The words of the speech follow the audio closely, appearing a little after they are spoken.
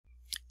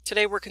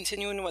Today we're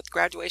continuing with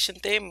graduation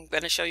theme. I'm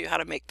going to show you how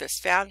to make this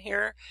fan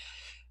here.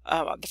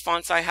 The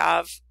fonts I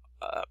have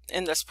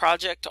in this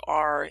project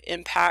are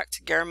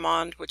Impact,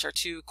 Garamond, which are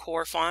two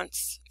core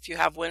fonts. If you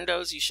have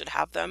Windows, you should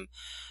have them.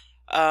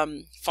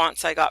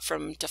 Fonts I got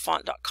from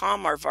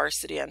defont.com are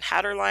Varsity and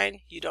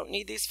Hatterline. You don't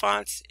need these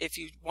fonts. If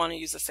you want to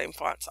use the same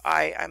fonts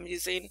I am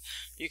using,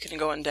 you can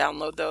go and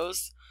download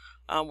those.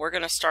 We're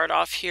going to start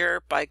off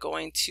here by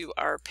going to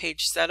our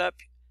page setup.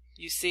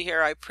 You see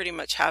here I pretty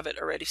much have it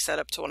already set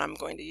up to what I'm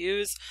going to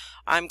use.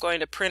 I'm going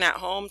to print at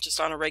home just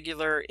on a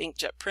regular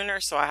inkjet printer,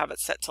 so I have it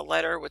set to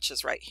letter, which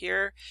is right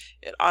here.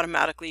 It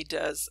automatically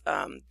does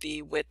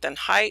the width and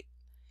height,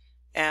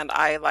 and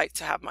I like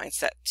to have mine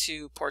set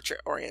to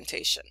portrait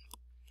orientation.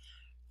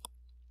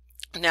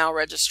 Now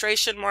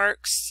registration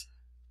marks,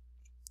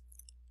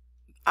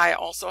 I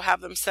also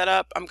have them set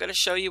up. I'm going to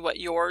show you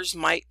what yours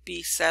might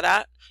be set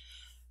at.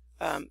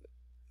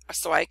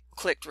 So I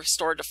clicked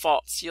restore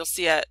defaults. You'll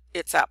see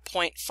it's at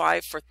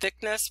 0.5 for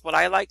thickness. What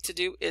I like to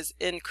do is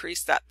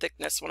increase that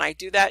thickness. When I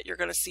do that, you're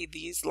going to see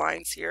these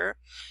lines here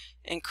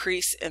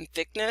increase in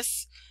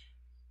thickness.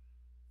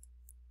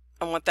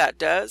 And what that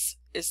does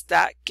is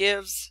that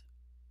gives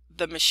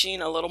the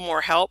machine a little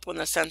more help when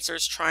the sensor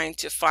is trying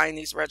to find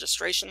these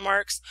registration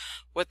marks.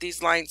 What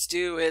these lines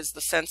do is the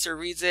sensor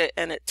reads it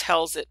and it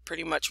tells it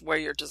pretty much where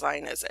your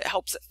design is. It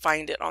helps it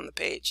find it on the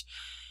page.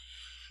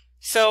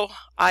 So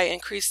I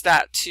increased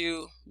that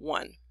to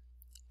 1.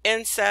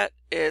 Inset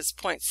is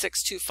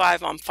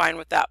 0.625. I'm fine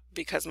with that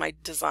because my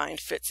design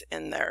fits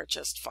in there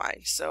just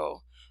fine.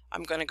 So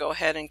I'm going to go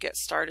ahead and get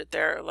started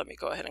there. Let me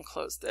go ahead and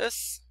close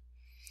this.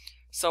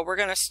 So we're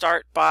going to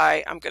start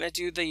by, I'm going to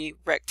do the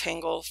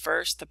rectangle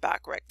first, the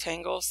back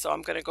rectangle. So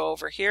I'm going to go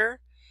over here,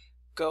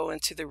 go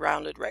into the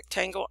rounded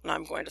rectangle, and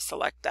I'm going to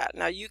select that.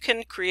 Now you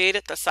can create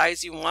it the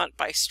size you want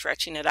by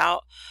stretching it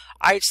out.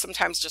 I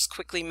sometimes just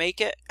quickly make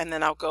it and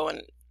then I'll go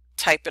and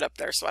type it up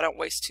there so I don't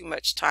waste too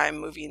much time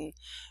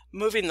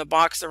moving the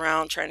box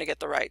around trying to get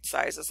the right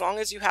size. As long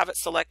as you have it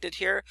selected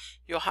here,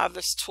 you'll have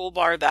this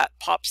toolbar that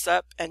pops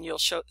up and you'll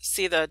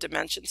see the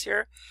dimensions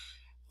here.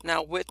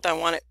 Now width, I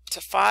want it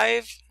to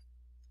 5,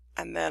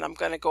 and then I'm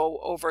going to go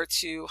over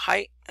to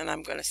height and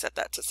I'm going to set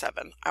that to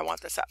 7. I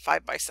want this at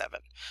 5 by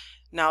 7.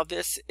 Now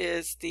this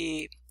is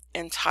the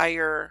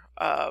entire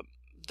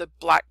the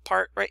black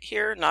part right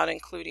here, not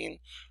including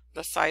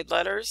the side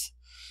letters.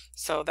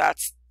 So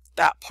that's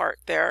that part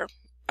there.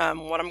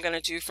 What I'm going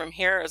to do from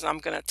here is I'm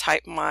going to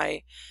type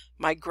my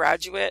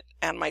graduate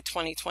and my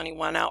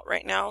 2021 out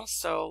right now.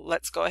 So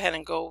let's go ahead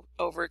and go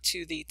over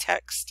to the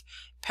text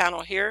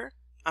panel here.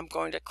 I'm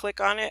going to click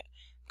on it.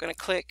 I'm going to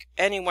click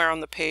anywhere on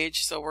the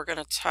page. So we're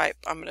going to type,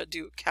 I'm going to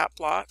do cap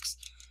locks,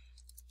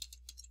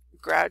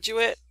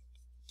 graduate.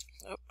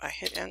 Oh, I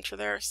hit enter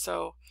there.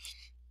 So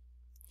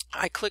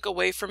I click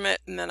away from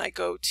it and then I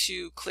go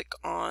to click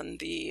on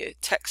the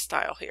text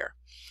style here.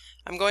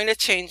 I'm going to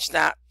change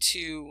that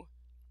to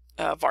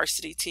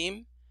Varsity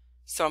Team.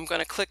 So I'm going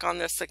to click on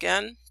this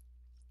again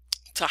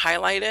to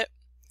highlight it,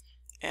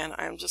 and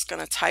I'm just going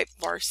to type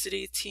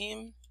Varsity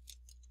Team.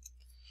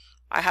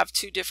 I have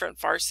two different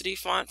Varsity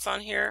fonts on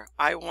here.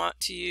 I want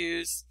to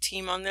use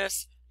Team on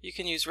this. You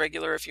can use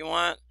regular if you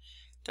want.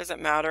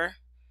 Doesn't matter.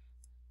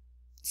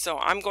 So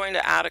I'm going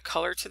to add a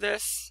color to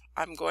this.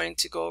 I'm going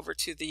to go over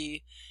to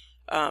the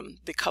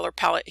color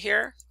palette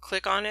here,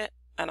 click on it,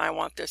 and I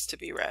want this to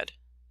be red.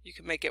 You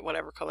can make it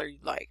whatever color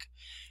you'd like.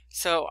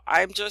 So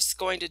I'm just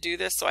going to do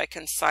this so I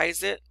can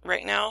size it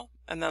right now,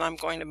 and then I'm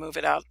going to move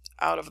it out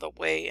of the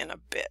way in a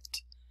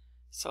bit.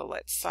 So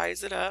let's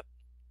size it up.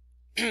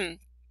 I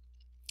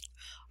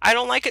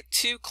don't like it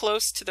too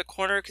close to the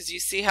corner because you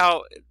see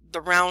how the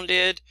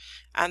rounded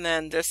and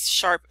then this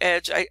sharp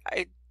edge,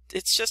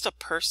 it's just a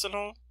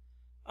personal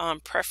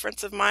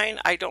preference of mine.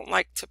 I don't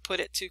like to put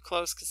it too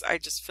close because I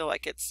just feel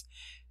like it's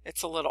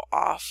a little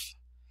off.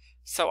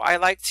 So I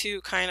like to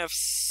kind of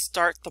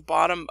start the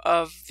bottom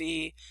of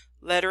the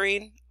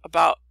lettering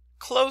about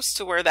close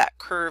to where that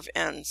curve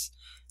ends.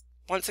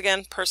 Once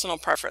again, personal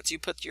preference. You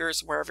put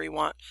yours wherever you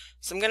want.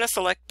 So I'm going to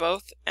select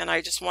both and I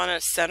just want to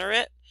center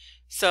it.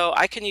 So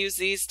I can use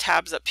these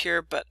tabs up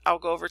here, but I'll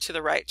go over to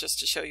the right just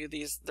to show you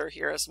these. They're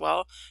here as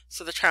well.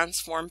 So the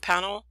transform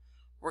panel,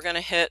 we're going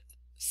to hit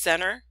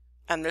center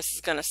and this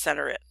is going to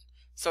center it.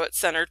 So it's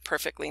centered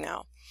perfectly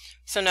now.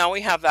 So now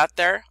we have that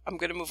there. I'm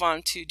going to move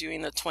on to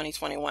doing the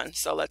 2021.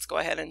 So let's go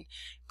ahead and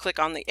click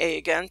on the A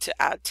again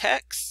to add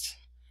text.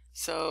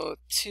 So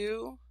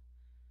 2,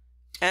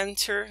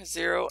 enter,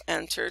 0,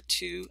 enter,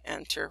 2,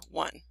 enter,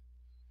 1.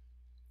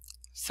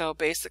 So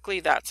basically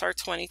that's our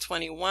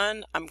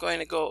 2021. I'm going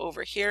to go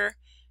over here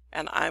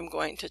and I'm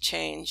going to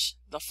change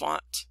the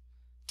font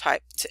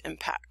type to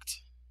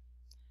Impact.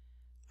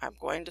 I'm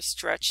going to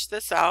stretch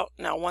this out.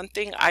 Now one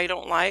thing I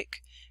don't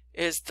like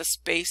is the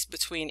space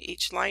between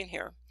each line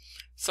here.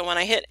 So when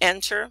I hit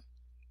enter,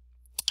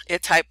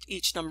 it typed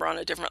each number on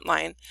a different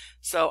line.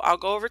 So I'll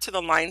go over to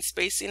the line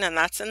spacing, and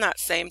that's in that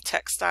same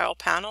text style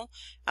panel,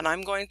 and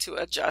I'm going to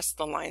adjust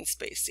the line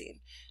spacing.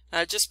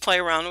 Just play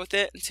around with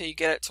it until you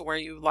get it to where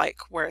you like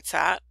where it's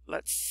at.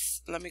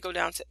 Let me go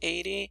down to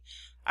 80.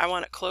 I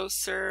want it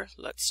closer.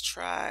 Let's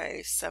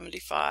try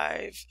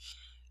 75.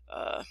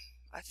 I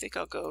think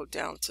I'll go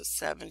down to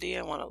 70.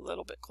 I want a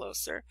little bit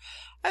closer.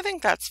 I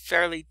think that's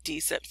fairly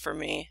decent for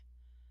me.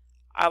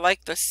 I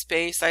like the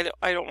space. I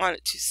don't want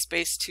it to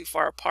space too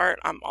far apart.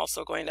 I'm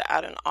also going to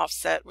add an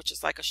offset, which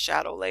is like a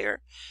shadow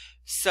layer,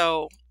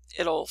 so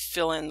it'll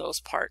fill in those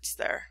parts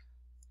there.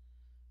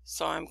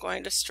 So I'm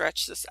going to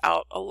stretch this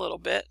out a little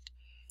bit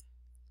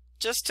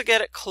just to get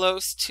it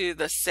close to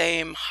the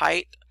same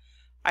height.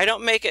 I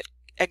don't make it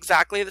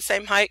exactly the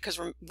same height because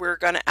we're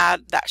going to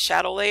add that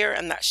shadow layer,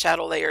 and that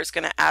shadow layer is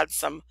going to add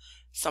some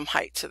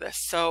height to this.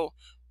 So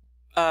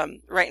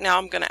right now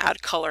I'm going to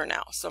add color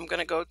now. So I'm going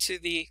to go to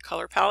the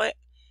color palette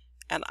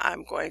and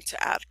I'm going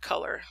to add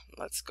color.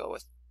 Let's go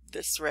with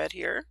this red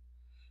here,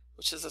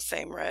 which is the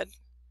same red.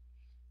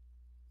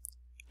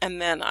 And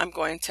then I'm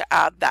going to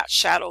add that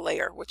shadow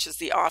layer, which is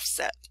the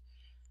offset.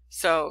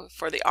 So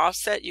for the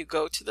offset, you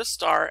go to the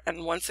star,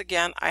 and once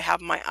again, I have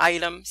my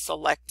item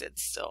selected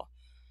still.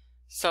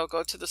 So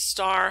go to the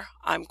star,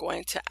 I'm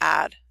going to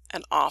add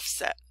an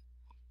offset.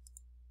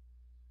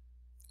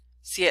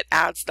 See, it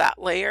adds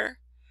that layer.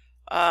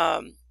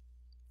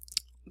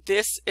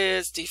 This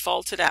is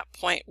defaulted at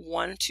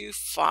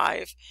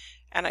 0.125,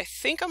 and I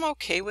think I'm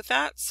okay with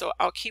that, so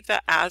I'll keep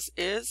that as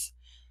is,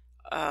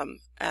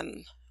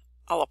 and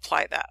I'll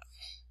apply that.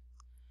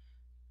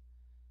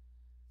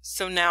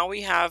 So now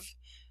we have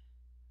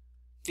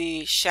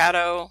the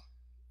shadow,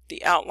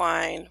 the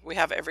outline, we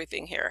have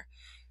everything here.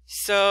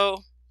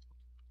 So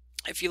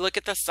if you look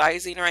at the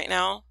sizing right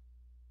now,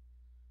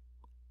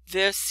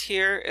 this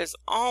here is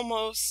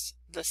almost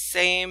the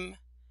same,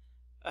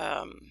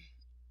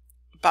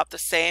 about the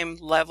same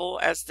level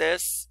as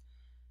this.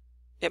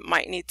 It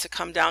might need to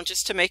come down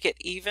just to make it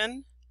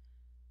even.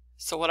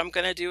 So what I'm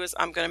going to do is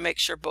I'm going to make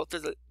sure both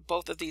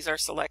of these are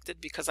selected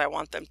because I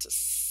want them to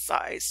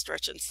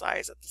stretch and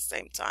size at the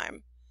same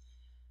time.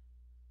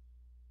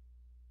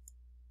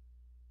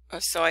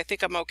 So I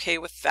think I'm okay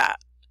with that.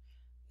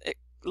 It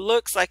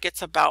looks like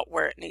it's about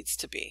where it needs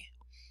to be.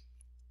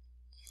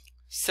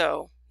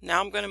 So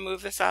now I'm going to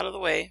move this out of the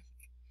way.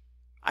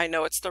 I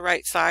know it's the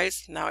right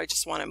size. Now I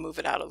just want to move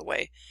it out of the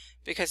way,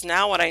 because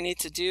now what I need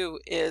to do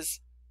is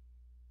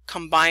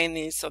combine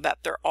these so that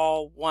they're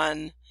all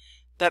one,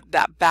 that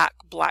back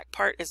black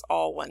part is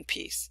all one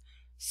piece.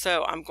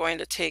 So I'm going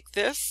to take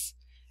this,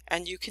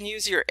 and you can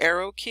use your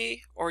arrow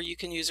key or you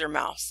can use your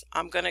mouse.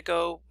 I'm going to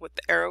go with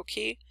the arrow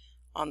key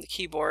on the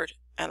keyboard,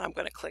 and I'm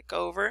going to click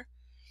over.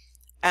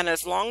 And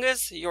as long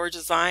as your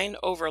design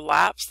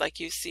overlaps like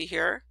you see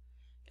here,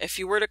 if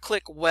you were to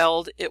click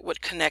weld, it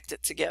would connect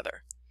it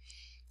together.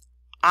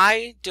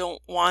 I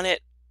don't want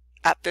it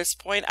at this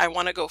point. I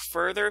want to go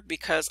further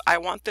because I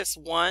want this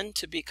one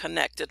to be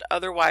connected.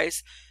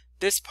 Otherwise,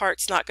 this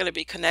part's not going to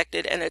be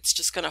connected and it's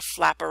just going to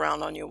flap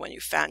around on you when you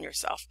fan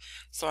yourself.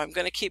 So I'm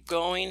going to keep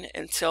going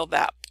until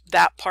that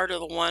part of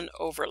the one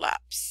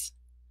overlaps.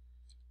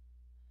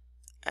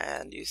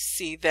 And you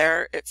see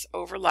there it's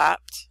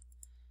overlapped.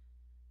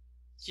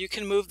 You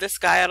can move this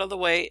guy out of the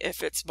way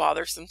if it's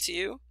bothersome to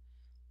you.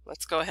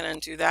 Let's go ahead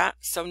and do that.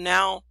 So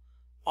now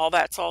all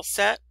that's all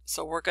set.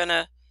 So we're going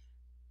to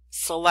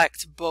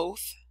select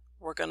both.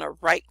 We're going to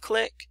right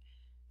click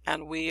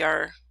and we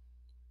are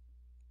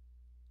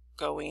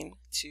going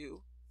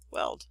to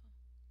weld.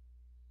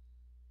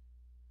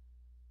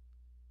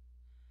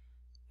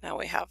 Now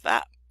we have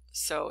that.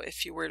 So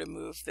if you were to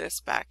move this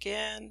back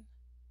in,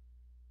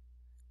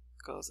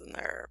 it goes in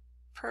there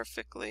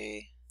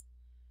perfectly.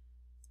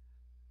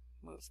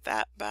 Move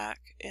that back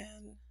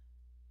in.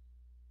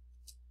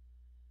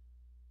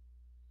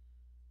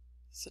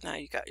 So now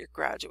you got your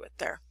graduate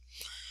there.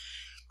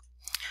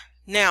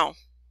 Now,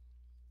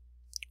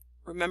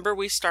 remember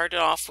we started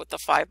off with the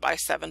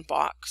 5x7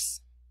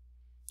 box.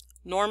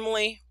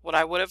 Normally, what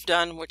I would have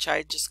done, which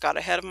I just got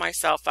ahead of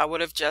myself, I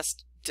would have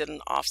just did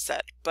an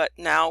offset. But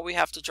now we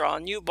have to draw a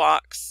new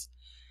box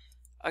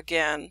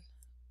again.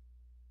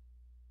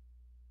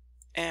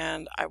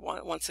 And I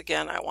want, once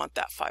again, I want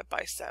that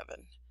 5x7.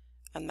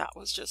 And that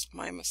was just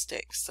my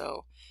mistake.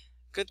 So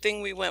good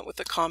thing we went with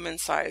the common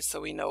size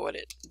so we know what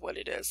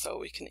it is, so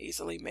we can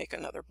easily make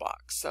another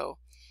box. So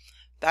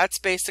that's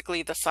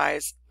basically the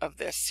size of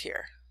this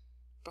here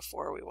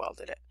before we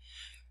welded it.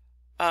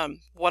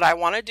 What I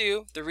want to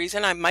do, the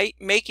reason I'm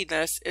making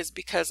this is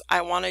because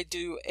I want to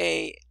do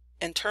a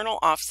internal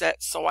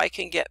offset so I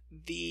can get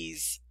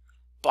these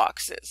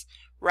boxes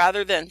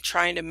rather than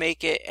trying to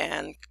make it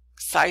and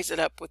size it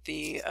up with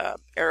the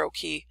arrow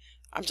key.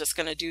 I'm just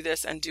going to do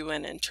this and do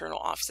an internal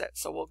offset.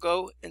 So we'll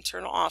go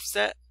internal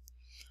offset.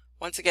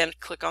 Once again,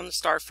 click on the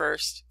star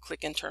first,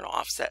 click internal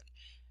offset.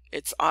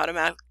 It's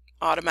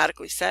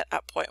automatically set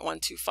at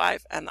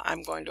 0.125 and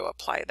I'm going to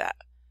apply that.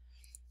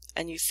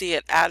 And you see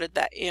it added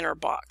that inner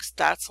box.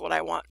 That's what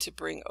I want to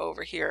bring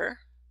over here.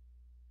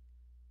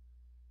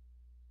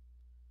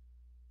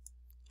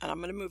 And I'm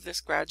going to move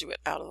this graduate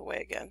out of the way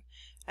again.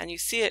 And you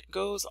see it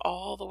goes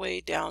all the way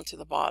down to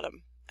the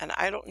bottom. and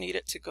I don't need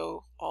it to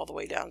go all the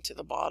way down to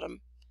the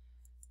bottom.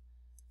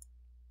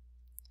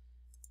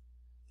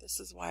 This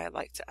is why I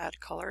like to add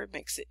color. It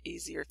makes it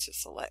easier to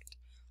select.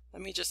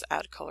 Let me just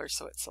add color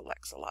so it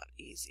selects a lot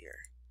easier.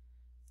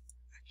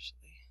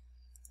 Actually,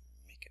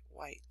 make it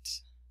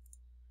white.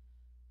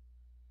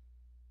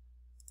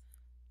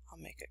 I'll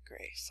make it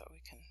gray so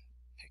we can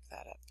pick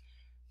that up.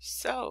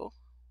 So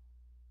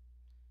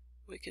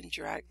we can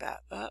drag that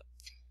up.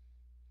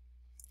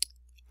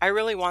 I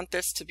really want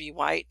this to be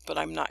white, but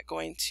I'm not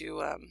going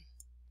to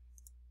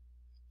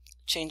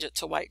change it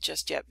to white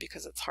just yet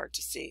because it's hard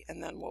to see.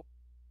 And then we'll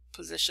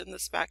position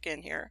this back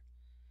in here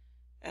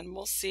and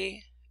we'll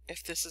see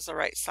if this is the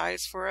right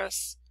size for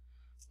us.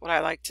 What I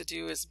like to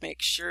do is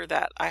make sure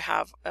that I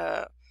have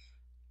a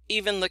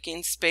even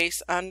looking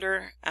space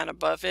under and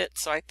above it,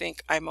 so I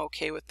think I'm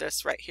okay with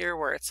this right here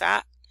where it's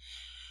at.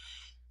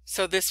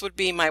 So this would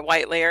be my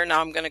white layer. Now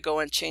I'm going to go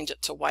and change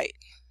it to white,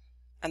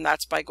 and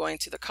that's by going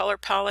to the color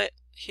palette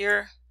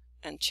here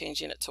and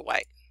changing it to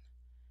white.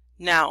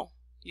 Now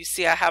you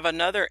see I have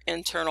another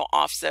internal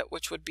offset,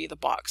 which would be the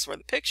box where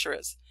the picture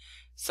is.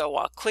 So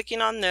while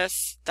clicking on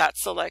this,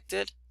 that's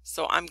selected,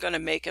 so I'm going to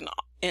make an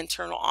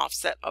internal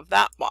offset of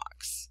that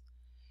box.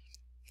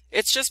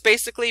 It's just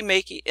basically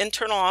making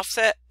internal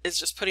offset is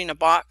just putting a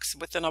box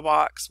within a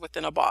box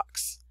within a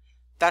box.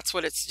 That's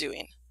what it's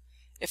doing.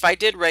 If I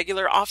did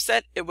regular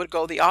offset, it would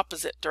go the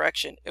opposite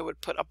direction. It would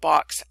put a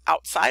box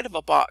outside of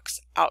a box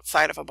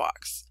outside of a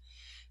box.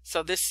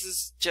 So this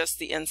is just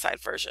the inside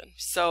version.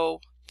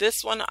 So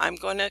this one I'm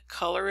going to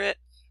color it.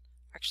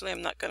 Actually,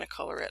 I'm not going to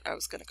color it. I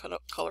was going to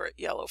color it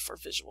yellow for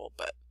visual,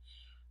 but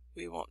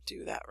we won't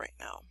do that right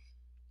now.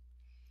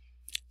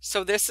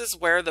 So this is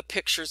where the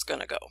picture's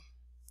going to go.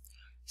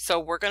 So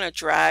we're going to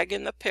drag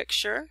in the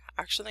picture.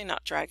 Actually,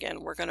 not drag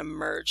in. We're going to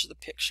merge the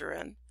picture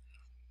in.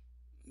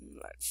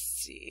 Let's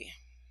see.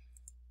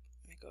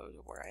 Let me go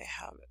to where I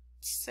have it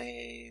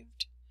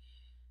saved.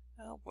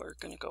 Well, we're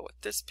going to go with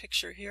this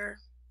picture here.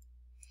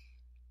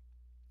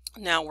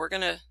 Now we're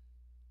going to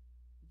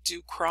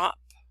do crop.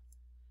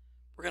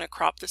 We're going to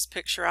crop this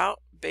picture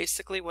out.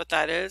 Basically what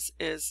that is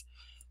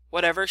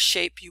whatever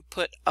shape you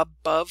put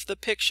above the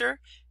picture,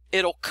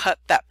 it'll cut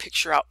that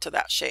picture out to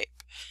that shape.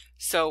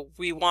 So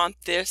we want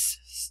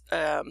this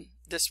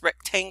this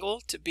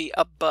rectangle to be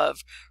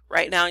above.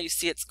 Right now you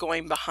see it's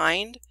going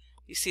behind.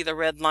 You see the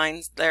red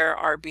lines there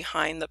are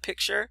behind the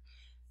picture.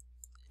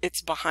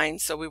 It's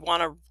behind, so we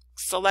want to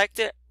select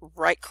it,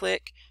 right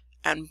click,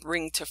 and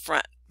bring to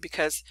front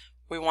because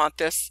we want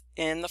this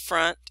in the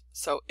front,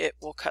 so it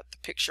will cut the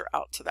picture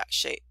out to that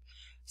shape.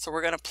 So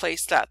we're going to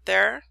place that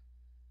there,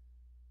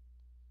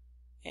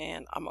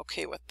 and I'm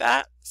okay with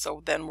that.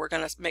 So then we're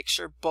going to make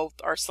sure both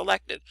are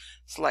selected.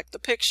 Select the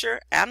picture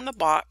and the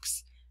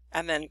box,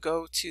 and then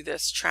go to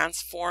this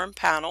transform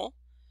panel.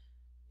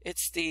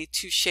 It's the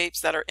two shapes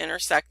that are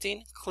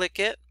intersecting. Click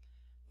it,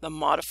 the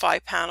modify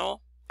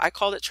panel. I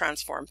called it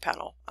transform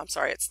panel. I'm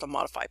sorry, it's the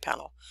modify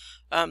panel.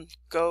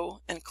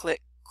 Go and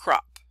click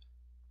crop.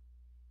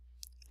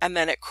 And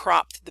then it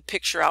cropped the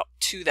picture out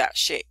to that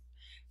shape.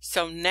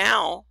 So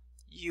now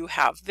you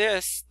have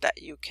this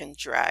that you can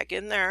drag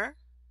in there.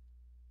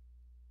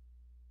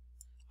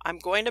 I'm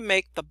going to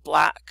make the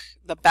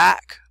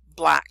back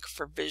black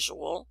for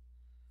visual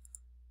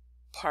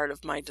part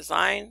of my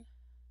design.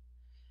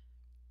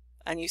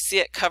 And you see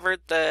it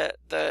covered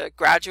the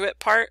graduate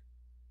part.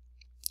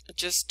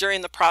 Just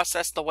during the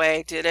process, the way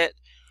I did it,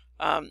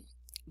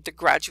 the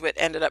graduate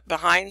ended up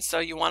behind. So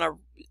you want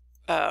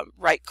to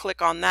right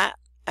click on that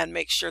and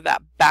make sure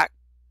that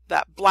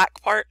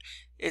black part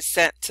is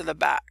sent to the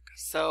back.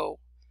 So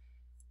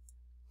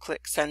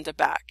click send to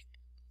back.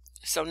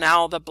 So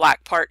now the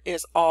black part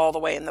is all the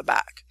way in the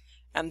back,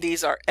 and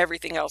these are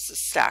everything else is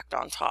stacked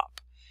on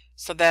top.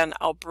 So then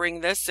I'll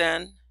bring this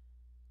in,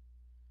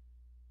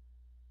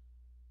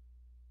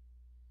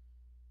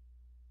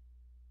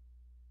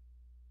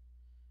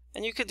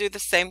 and you could do the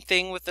same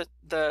thing with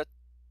the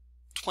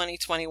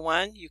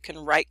 2021. You can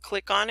right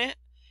click on it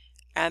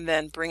and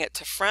then bring it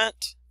to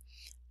front,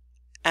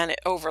 and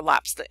it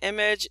overlaps the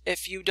image.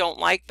 If you don't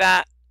like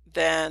that,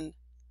 then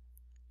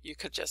you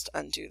could just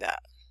undo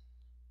that.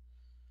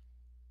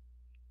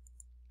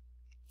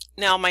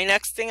 Now my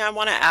next thing I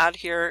want to add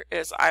here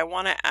is I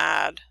want to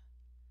add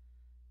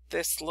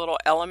this little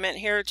element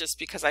here just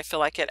because I feel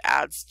like it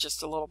adds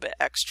just a little bit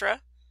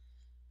extra.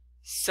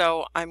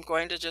 So I'm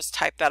going to just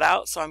type that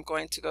out. So I'm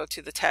going to go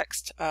to the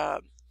text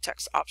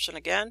option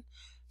again,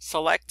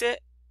 select it,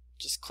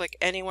 just click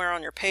anywhere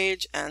on your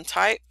page and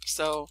type.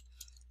 So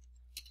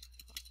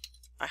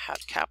I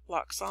had cap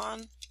locks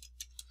on.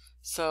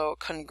 So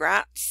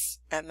congrats.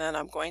 And then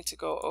I'm going to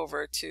go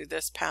over to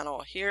this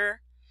panel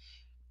here.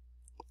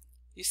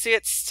 You see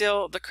it's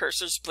still, the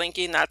cursor's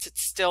blinking,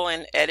 it's still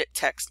in edit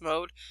text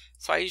mode.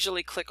 So I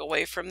usually click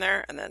away from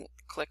there and then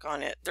click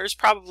on it. There's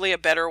probably a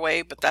better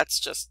way, but that's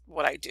just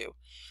what I do.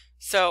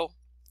 So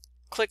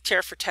clicked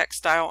here for text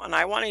style, and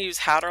I want to use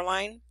header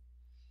line.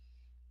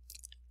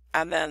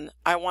 And then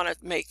I want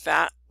to make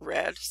that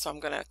red. So I'm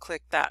going to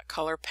click that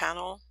color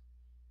panel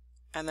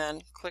and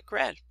then click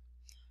red.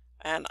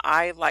 and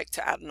I like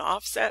to add an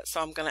offset,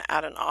 so I'm going to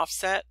add an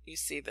offset. You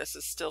see this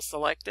is still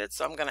selected,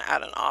 so I'm going to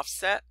add an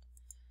offset.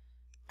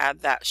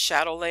 Add that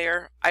shadow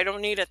layer. I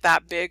don't need it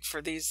that big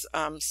for these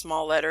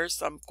small letters,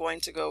 so I'm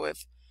going to go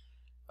with,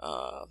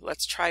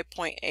 let's try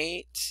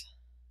 0.8.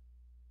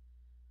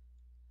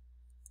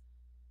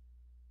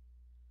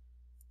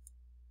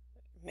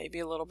 Maybe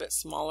a little bit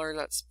smaller,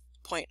 that's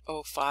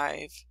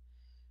 0.05.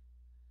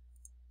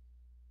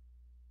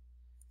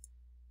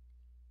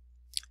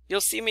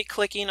 You'll see me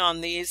clicking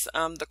on these,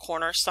 the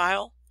corner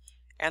style,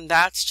 and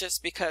that's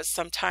just because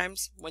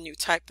sometimes when you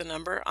type the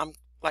number, I'm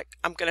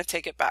going to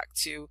take it back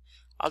to,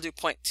 I'll do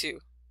 0.2.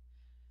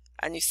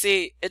 And you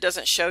see it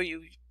doesn't show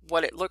you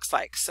what it looks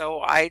like. So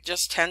I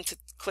just tend to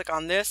click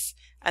on this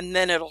and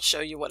then it'll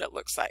show you what it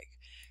looks like.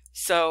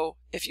 So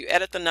if you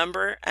edit the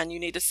number and you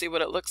need to see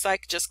what it looks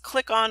like, just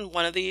click on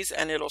one of these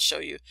and it'll show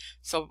you.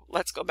 So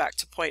let's go back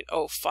to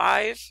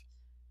 0.05.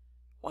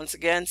 Once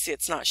again, see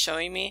it's not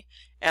showing me.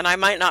 And I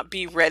might not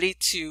be ready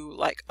to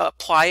like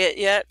apply it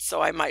yet,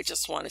 so I might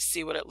just want to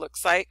see what it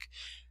looks like.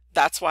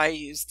 That's why I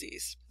use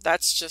these.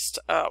 That's just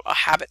a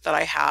habit that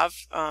I have.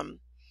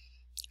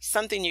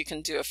 Something you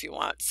can do if you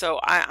want.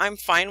 So I'm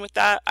fine with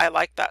that. I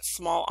like that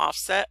small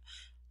offset.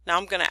 Now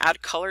I'm going to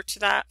add color to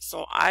that,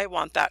 so I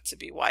want that to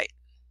be white.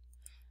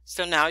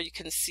 So now you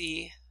can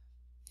see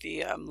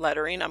the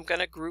lettering. I'm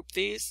going to group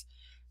these.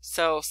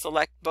 So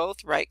select both,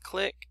 right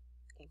click,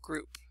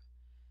 group.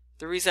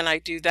 The reason I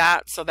do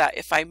that, so that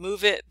if I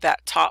move it,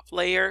 that top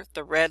layer,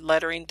 the red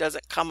lettering,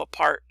 doesn't come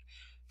apart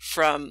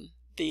from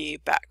the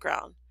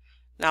background.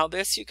 Now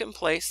this you can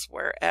place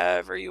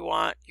wherever you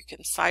want. You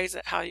can size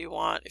it how you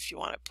want. If you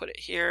want to put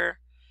it here,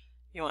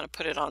 you want to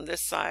put it on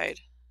this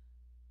side,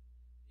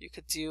 you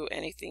could do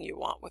anything you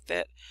want with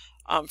it.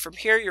 From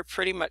here you're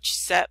pretty much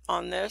set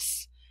on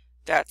this.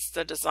 That's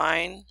the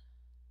design.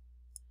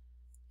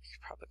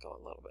 Probably go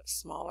a little bit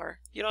smaller.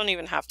 You don't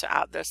even have to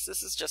add this.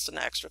 This is just an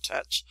extra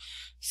touch.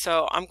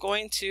 So I'm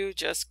going to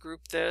just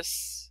group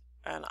this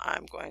and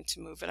I'm going to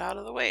move it out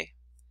of the way.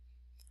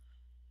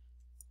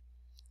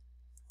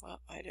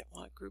 Well, I didn't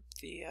want to group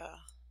the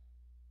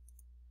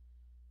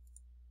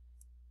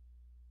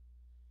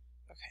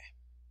okay.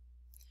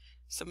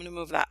 So I'm going to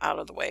move that out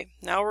of the way.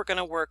 Now we're going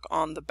to work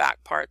on the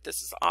back part.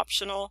 This is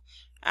optional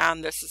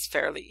and this is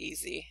fairly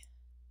easy.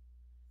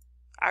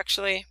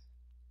 Actually,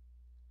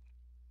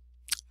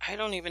 I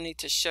don't even need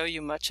to show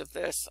you much of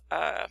this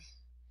because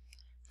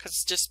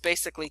it's just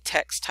basically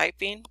text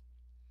typing.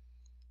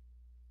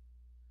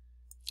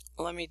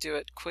 Let me do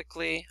it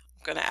quickly.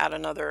 I'm going to add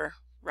another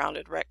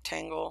rounded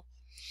rectangle.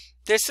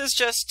 This is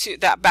just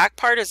that back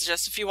part is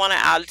just if you want to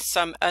add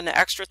an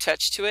extra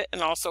touch to it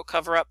and also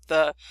cover up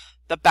the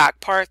back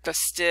part, the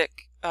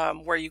stick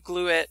where you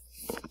glue it.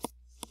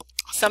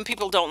 Some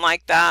people don't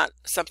like that.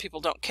 Some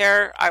people don't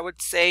care. I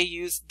would say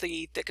use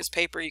the thickest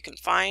paper you can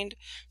find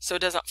so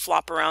it doesn't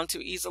flop around too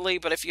easily.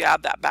 But if you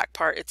add that back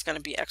part, it's going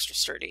to be extra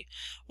sturdy.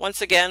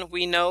 Once again,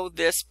 we know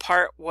this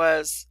part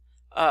was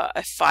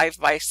a 5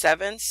 by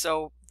 7,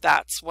 so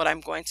that's what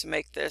I'm going to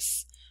make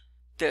this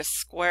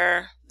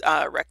square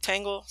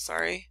rectangle.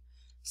 Sorry.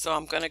 So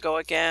I'm going to go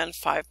again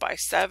 5 by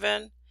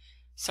 7.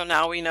 So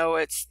now we know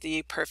it's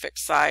the perfect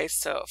size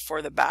so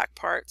for the back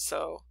part.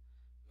 So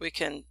we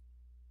can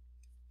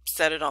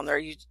set it on there.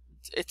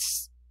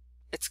 It's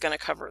going to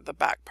cover the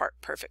back part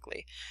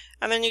perfectly,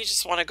 and then you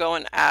just want to go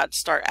and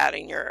start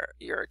adding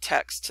your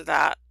text to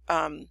that.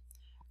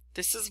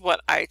 This is what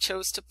I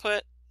chose to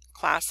put,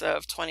 class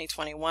of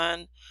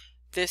 2021.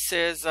 This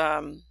is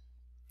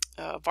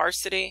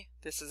varsity.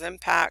 This is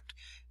impact.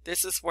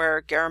 This is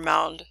where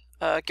Garamond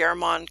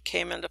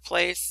came into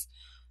place.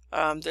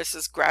 This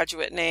is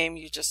graduate name.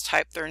 You just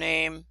type their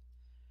name.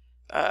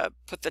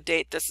 Put the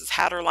date. This is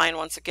Hatterline,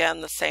 once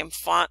again the same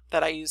font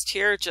that I used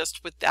here,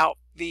 just without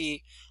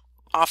the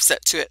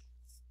offset to it.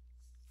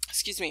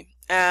 Excuse me.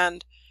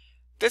 And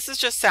this is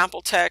just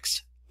sample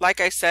text. Like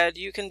I said,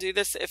 you can do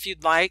this if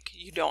you'd like.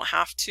 You don't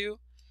have to.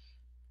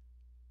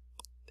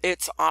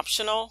 It's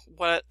optional.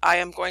 What I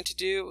am going to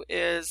do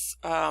is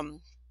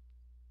I'll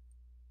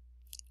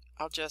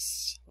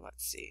just,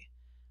 let's see.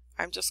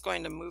 I'm just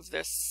going to move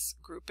this,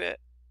 group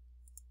it,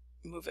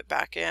 move it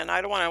back in.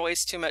 I don't want to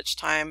waste too much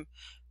time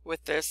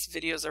with this.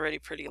 Video is already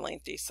pretty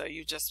lengthy, so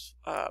you just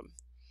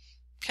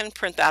can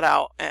print that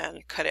out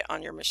and cut it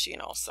on your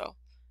machine also.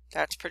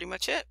 That's pretty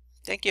much it.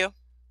 Thank you.